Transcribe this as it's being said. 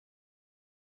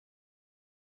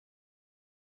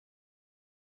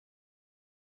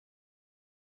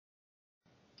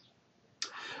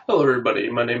Hello everybody,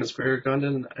 my name is gregarganda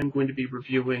and I'm going to be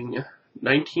reviewing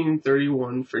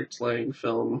 1931 Fritz Lang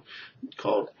film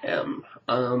called M.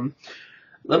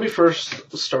 Let me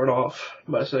first start off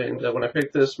by saying that when I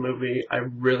picked this movie, I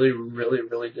really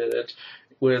did it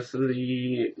with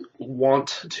the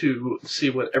want to see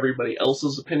what everybody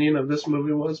else's opinion of this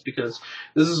movie was, because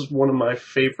this is one of my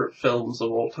favorite films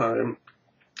of all time.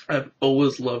 I've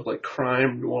always loved like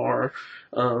crime noir,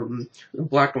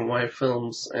 black and white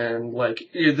films, and like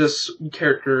this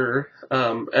character,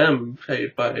 M,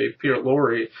 played by Peter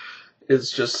Lorre,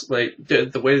 is just like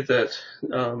the way that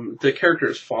the character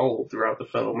is followed throughout the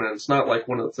film, and it's not like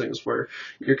one of the things where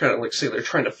you're kind of like say they're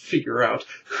trying to figure out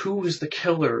who is the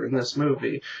killer in this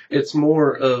movie. It's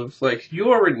more of like you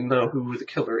already know who the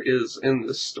killer is in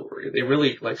this story. They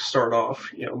really like start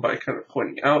off, by kind of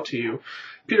pointing out to you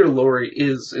Peter Lorre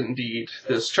is indeed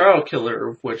this child killer,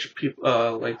 of which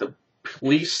people like the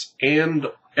police and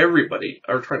everybody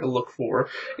are trying to look for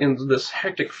in this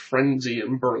hectic frenzy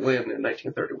in Berlin in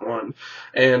 1931.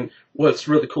 And what's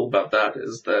really cool about that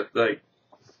is that, like,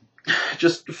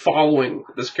 just following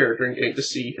this character and getting to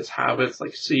see his habits,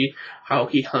 like see how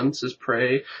he hunts his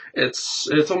prey, it's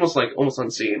almost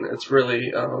unseen. It's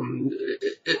really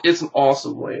it's an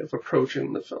awesome way of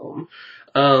approaching the film.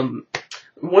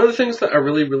 One of the things that I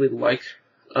really like,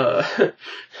 uh,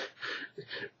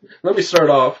 let me start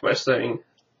off by saying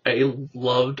I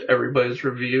loved everybody's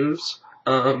reviews.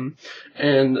 And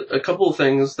a couple of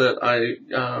things that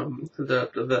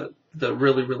that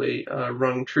really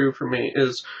rung true for me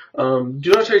is, Do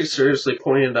Not Take It Seriously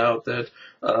pointed out that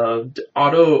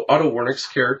Otto Warnick's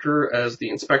character as the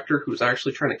inspector who's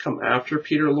actually trying to come after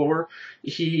Peter Lorre,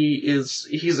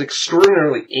 he's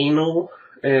extraordinarily anal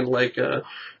and like a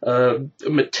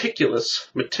meticulous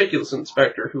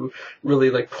inspector who really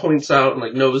like points out and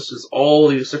like notices all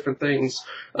these different things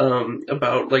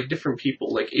about like different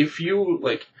people. Like if you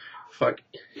like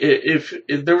if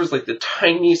there was like the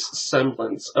tiniest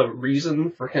semblance of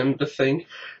reason for him to think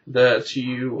that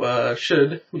you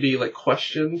should be like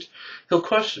questioned, he'll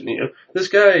question you. This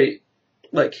guy,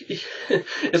 like,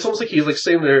 it's almost like he's like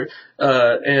sitting there,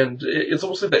 and it's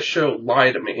almost like that show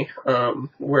Lie to Me,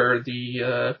 where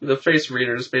the face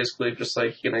reader is basically just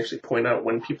like he can actually point out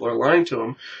when people are lying to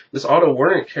him. This Otto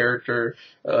Warnick character,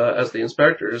 as the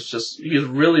inspector, is just he's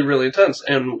really intense.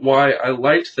 And why I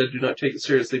liked that Do Not Take It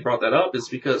Seriously brought that up is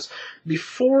because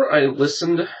before I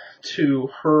listened to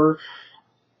her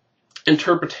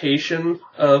interpretation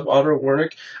of Otto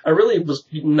Warnick, I really was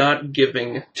not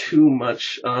giving too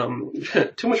much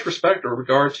respect or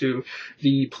regard to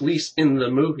the police in the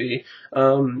movie.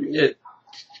 It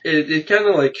kind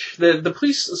of like the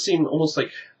police seem almost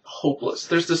like hopeless.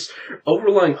 There's this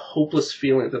overlying hopeless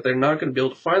feeling that they're not going to be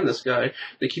able to find this guy.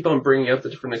 They keep on bringing up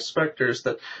the different inspectors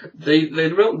that they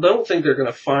don't think they're going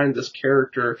to find this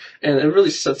character, and it really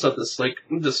sets up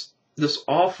this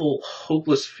awful,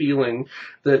 hopeless feeling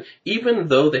that even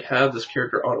though they have this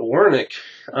character, Otto Warnick,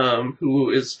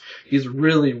 he's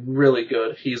really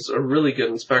good. He's a really good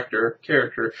inspector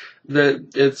character,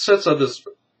 that it sets up this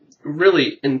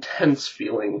really intense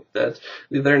feeling that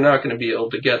they're not going to be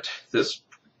able to get this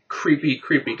creepy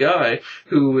guy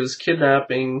who is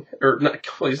kidnapping, or not,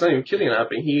 well, he's not even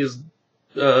kidnapping,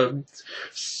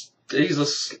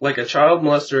 like a child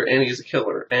molester, and he's a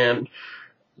killer. And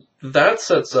that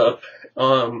sets up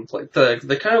like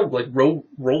the kind of like role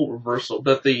reversal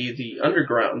that the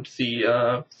underground,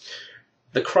 the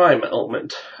crime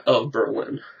element of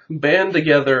Berlin band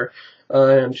together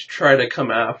and try to come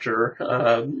after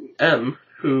M,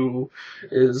 who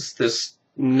is this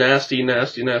nasty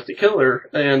killer.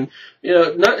 And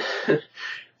not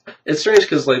it's strange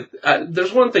because like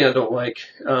there's one thing I don't like,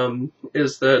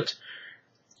 is that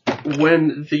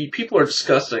when the people are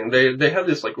discussing, they have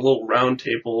this like little round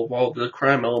table of all the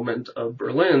crime element of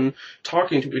Berlin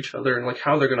talking to each other and like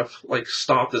how they're gonna like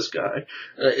stop this guy.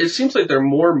 It seems like they're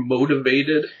more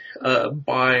motivated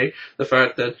by the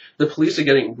fact that the police are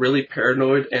getting really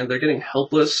paranoid and they're getting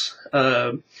helpless.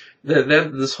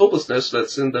 This hopelessness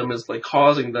that's in them is like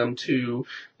causing them to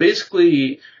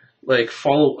basically like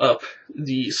follow up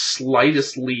the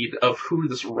slightest lead of who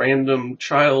this random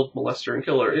child molester and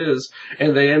killer is,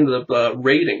 and they end up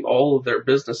raiding all of their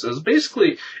businesses.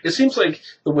 Basically, it seems like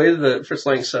the way that Fritz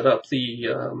Lang set up the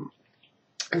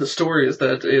story is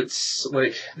that it's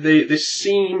like they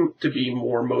seem to be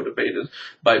more motivated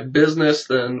by business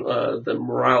than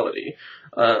morality.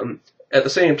 At the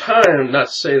same time, not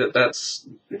to say that that's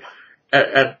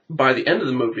by the end of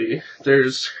the movie,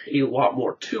 there's a lot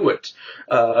more to it.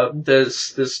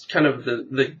 There's this kind of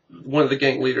the one of the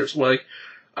gang leaders, like,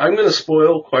 I'm going to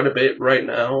spoil quite a bit right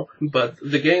now, but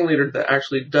the gang leader that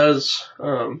actually does,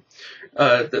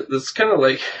 that's kind of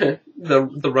like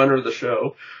the runner of the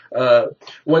show.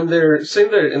 When they're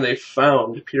saying that, and they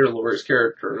found Peter Lorre's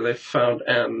character, they found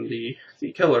M, the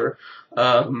killer.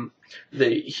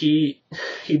 He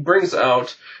brings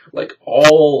out like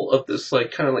all of this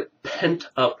like kind of like pent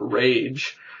up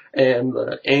rage and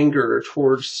anger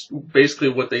towards basically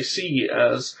what they see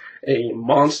as a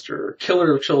monster,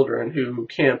 killer of children who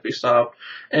can't be stopped,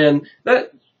 and that's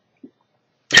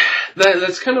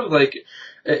kind of like,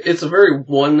 it's a very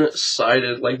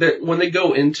one-sided, like, when they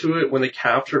go into it, when they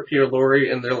capture Peter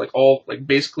Lorre, and they're like all, like,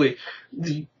 basically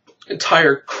the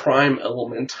entire crime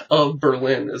element of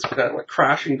Berlin is kind of like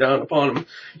crashing down upon him,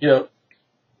 you know,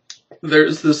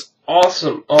 there's this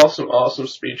awesome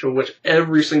speech of which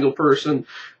every single person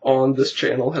on this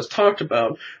channel has talked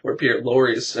about, where Peter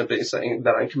Lorre is simply saying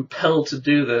that I'm compelled to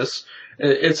do this.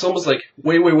 It's almost like,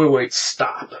 wait,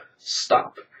 stop.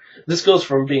 This goes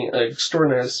from being an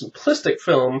extraordinarily simplistic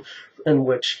film in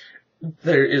which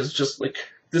there is just like,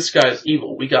 this guy's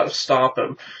evil, we gotta stop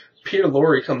him. Peter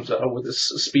Lorre comes out with this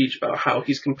speech about how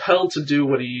he's compelled to do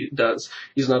what he does.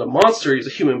 He's not a monster, he's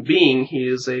a human being, he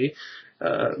is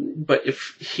but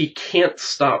if he can't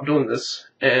stop doing this,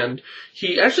 and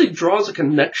he actually draws a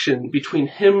connection between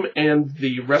him and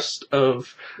the rest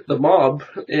of the mob,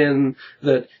 in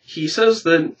that he says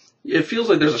that it feels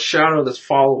like there's a shadow that's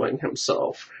following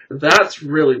himself. That's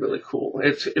really cool.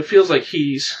 It feels like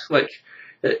he's like,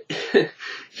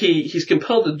 he's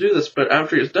compelled to do this, but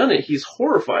after he's done it, he's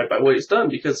horrified by what he's done,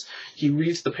 because he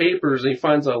reads the papers and he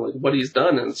finds out like what he's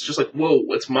done, and it's just like, whoa,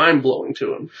 it's mind blowing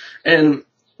to him. And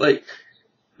like,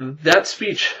 that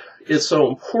speech is so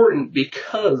important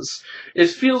because it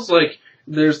feels like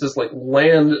there's this like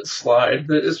landslide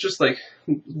that is just like,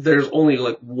 there's only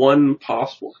like one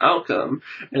possible outcome,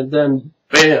 and then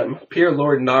bam, Peter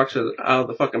Lorre knocks it out of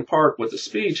the fucking park with a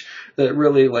speech that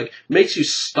really like makes you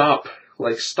stop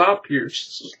your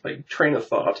like train of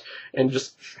thought and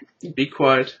just be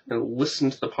quiet and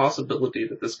listen to the possibility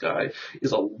that this guy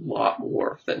is a lot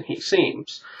more than he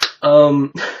seems.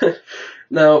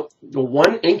 Now, the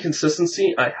one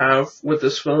inconsistency I have with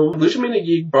this film, Lucia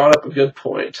Minigui brought up a good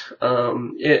point,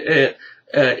 in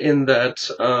that,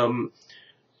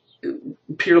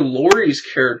 Peter Lorre's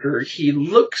character, he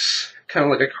looks kind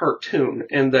of like a cartoon,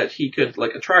 and that he could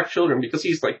like attract children because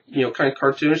he's like, you know, kind of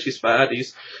cartoonish, he's fat,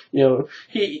 he's, you know,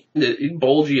 he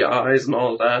bulgy eyes and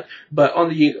all of that, but on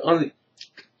the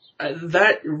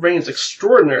that reigns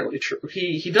extraordinarily true.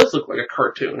 He does look like a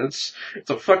cartoon. It's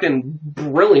a fucking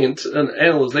brilliant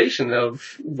analyzation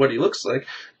of what he looks like.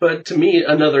 But to me,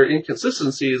 another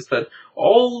inconsistency is that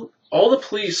all the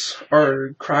police are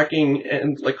cracking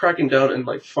down and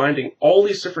like finding all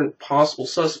these different possible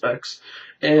suspects.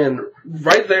 And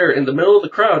right there in the middle of the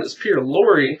crowd is Peter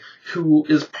Lorre, who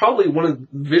is probably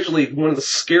visually one of the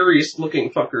scariest looking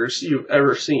fuckers you've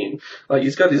ever seen. Like,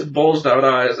 he's got these bulged out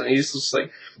eyes, and he's just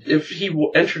like, if he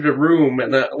entered a room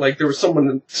and like there was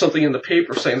something in the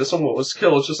paper saying that someone was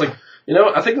killed, it's just like, you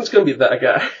know, I think it's gonna be that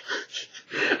guy.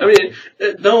 I mean,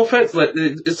 no offense, like,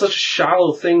 it's such a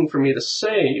shallow thing for me to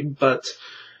say, but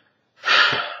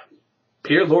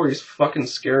Peter Lorre's fucking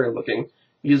scary looking.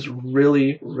 He's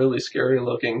really scary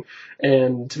looking,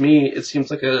 and to me, it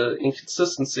seems like an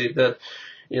inconsistency that,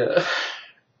 yeah,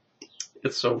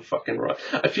 it's so fucking rotten.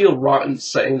 I feel rotten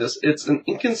saying this. It's an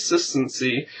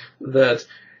inconsistency that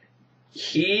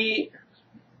he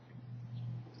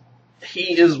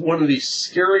is one of the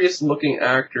scariest looking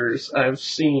actors I've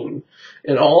seen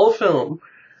in all of film,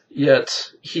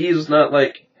 yet he's not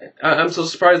like, I'm so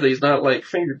surprised that he's not like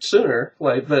fingered sooner,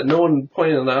 like that no one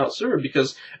pointed that out sooner,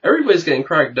 because everybody's getting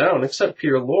cracked down except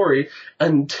Peter Lorre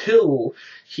until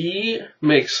he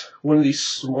makes one of the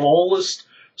smallest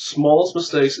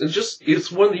mistakes.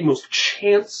 It's one of the most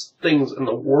chance things in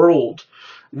the world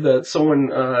that someone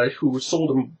who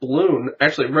sold him a balloon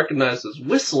actually recognizes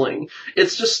whistling.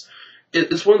 It's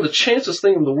one of the chanciest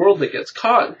things in the world that gets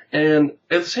caught, and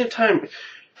at the same time,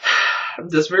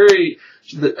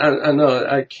 I know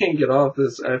I can't get off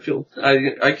this.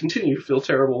 I continue to feel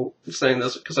terrible saying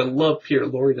this because I love Peter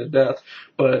Lorre to death,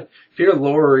 but Peter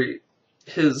Lorre,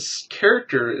 his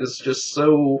character is just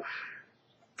so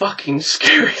fucking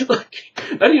scary. Like,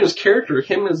 not even his character,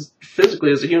 him as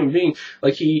physically as a human being.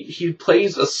 Like, he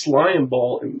plays a slime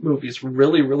ball in movies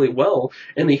really well,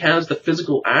 and he has the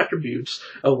physical attributes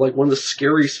of like one of the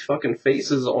scariest fucking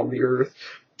faces on the earth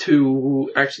to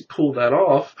actually pull that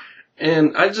off.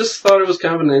 And I just thought it was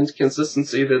kind of an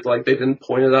inconsistency that like they didn't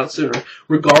point it out sooner.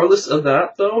 Regardless of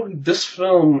that, though, this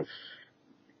film,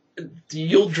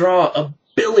 you'll draw a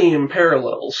billion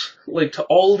parallels, like, to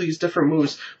all these different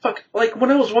movies. Fuck, like,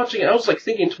 when I was watching it, I was, like,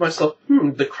 thinking to myself,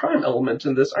 the crime element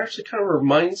in this actually kind of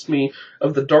reminds me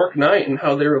of The Dark Knight and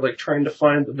how they were, like, trying to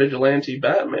find the vigilante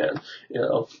Batman. You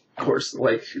know, of course,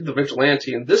 like, the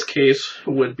vigilante in this case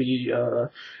would be M,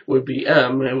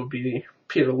 it would be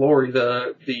Peter Lorre,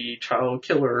 the child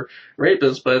killer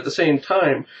rapist, but at the same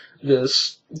time,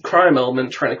 this crime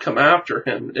element trying to come after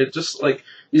him. It just, like,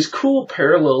 these cool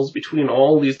parallels between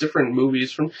all these different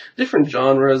movies from different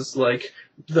genres, like,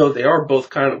 though they are both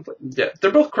kind of, yeah,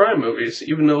 they're both crime movies,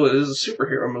 even though it is a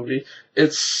superhero movie.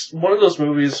 It's one of those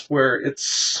movies where it's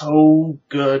so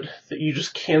good that you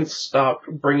just can't stop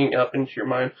bringing up into your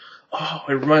mind, oh,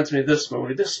 it reminds me of this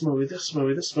movie, this movie, this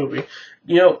movie, this movie.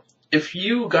 You know, if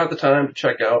you got the time to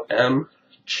check out M,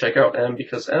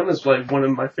 because M is like one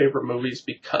of my favorite movies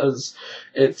because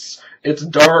it's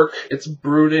dark, it's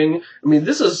brooding. I mean,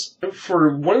 this is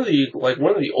for one of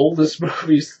the oldest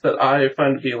movies that I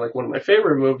find to be like one of my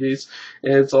favorite movies.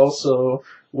 It's also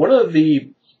one of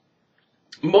the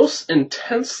most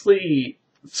intensely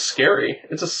scary.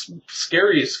 It's a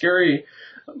scary,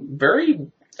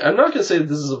 very. I'm not going to say that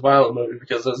this is a violent movie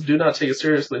because, as Do Not Take It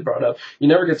Seriously brought up, you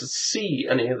never get to see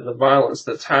any of the violence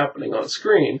that's happening on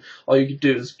screen. All you can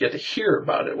do is get to hear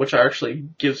about it, which actually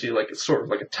gives you like a sort of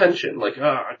like a tension, like,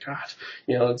 oh god,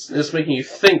 you know, it's making you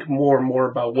think more and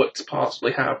more about what's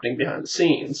possibly happening behind the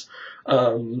scenes.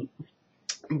 But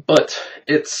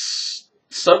its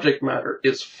subject matter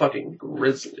is fucking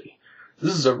grisly.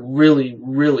 This is a really,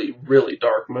 really, really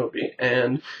dark movie,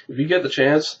 and if you get the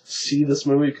chance, see this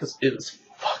movie because it is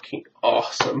fucking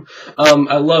awesome.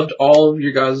 I loved all of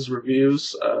your guys'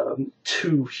 reviews.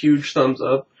 2 huge thumbs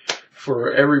up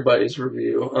for everybody's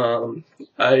review.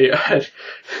 I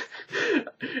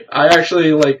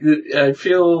actually, like, I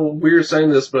feel weird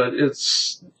saying this, but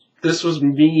this was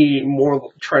me more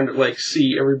trying to, like,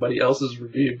 see everybody else's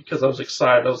review because I was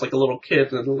excited. I was like a little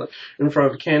kid in front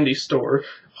of a candy store.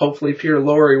 Hopefully Peter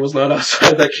Lorre was not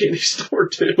outside that candy store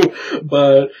too,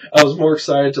 but I was more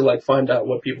excited to, like, find out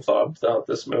what people thought about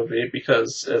this movie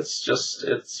because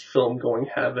it's film going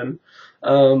heaven.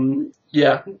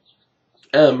 Yeah.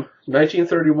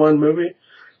 1931 movie.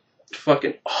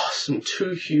 Fucking awesome.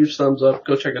 2 huge thumbs up.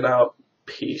 Go check it out.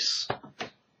 Peace.